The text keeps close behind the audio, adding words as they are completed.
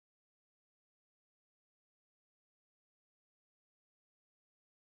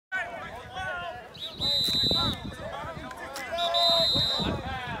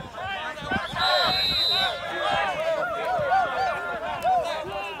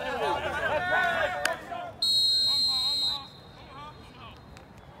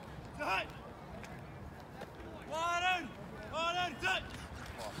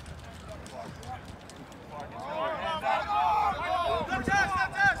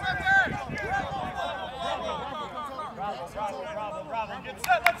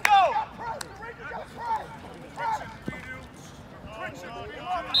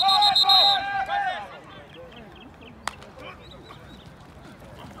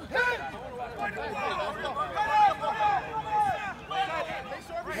Make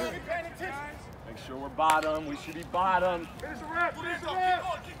sure we're bottom. We should be bottom. Finish the rep.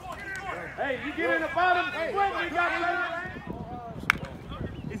 Hey, you get in the bottom. Hey, you got it.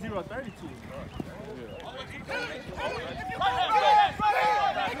 It's 0-32.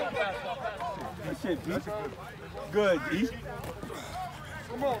 Good shit, B. Good, B.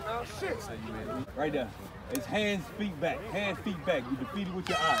 Come on now, shit. Right there. It's hands, feet back. Hands, feet back. You defeat it with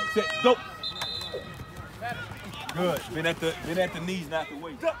your eyes. Set, go. Good. Been at the knees, not the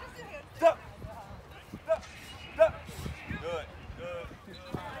waist. Good, good.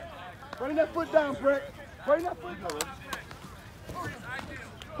 Bring that foot down, Brett. Bring that foot down.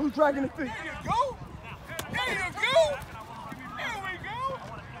 Who's dragging the feet? There you go. There you go. There we go.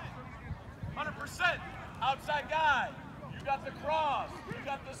 100%. Outside guy. You got the cross. You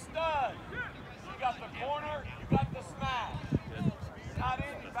got the stud. You got the corner. You got the smash. Not in,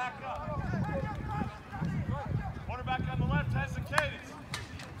 you back up. Quarterback on the left has the cadence.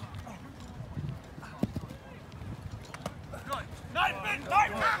 Good. Knife it,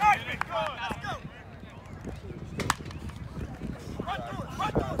 knife it. Good. Let's go. Run through it,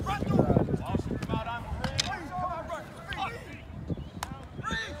 run through it, run through it. Awesome. Come out on three.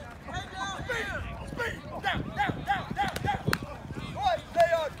 Speed. Down. Go ahead, stay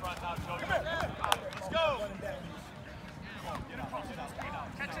on. Come here. Let's go. Get across it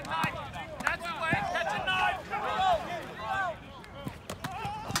out. Catch a knife. That's the way. Catch a knife.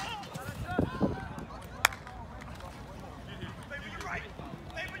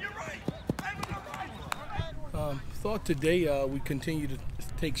 Thought today we continue to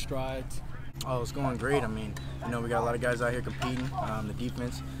take strides. Oh, it's going great. I mean, we got a lot of guys out here competing. The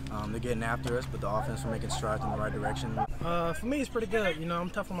defense, they're getting after us, but the offense, we're making strides in the right direction. For me, it's pretty good.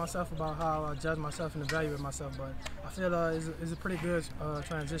 I'm tough on myself about how I judge myself and evaluate myself, but I feel it's a pretty good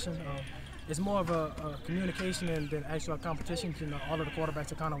transition. It's more of a communication than actual competition. All of the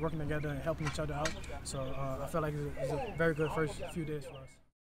quarterbacks are kind of working together and helping each other out. So I feel like it's a very good first few days for us.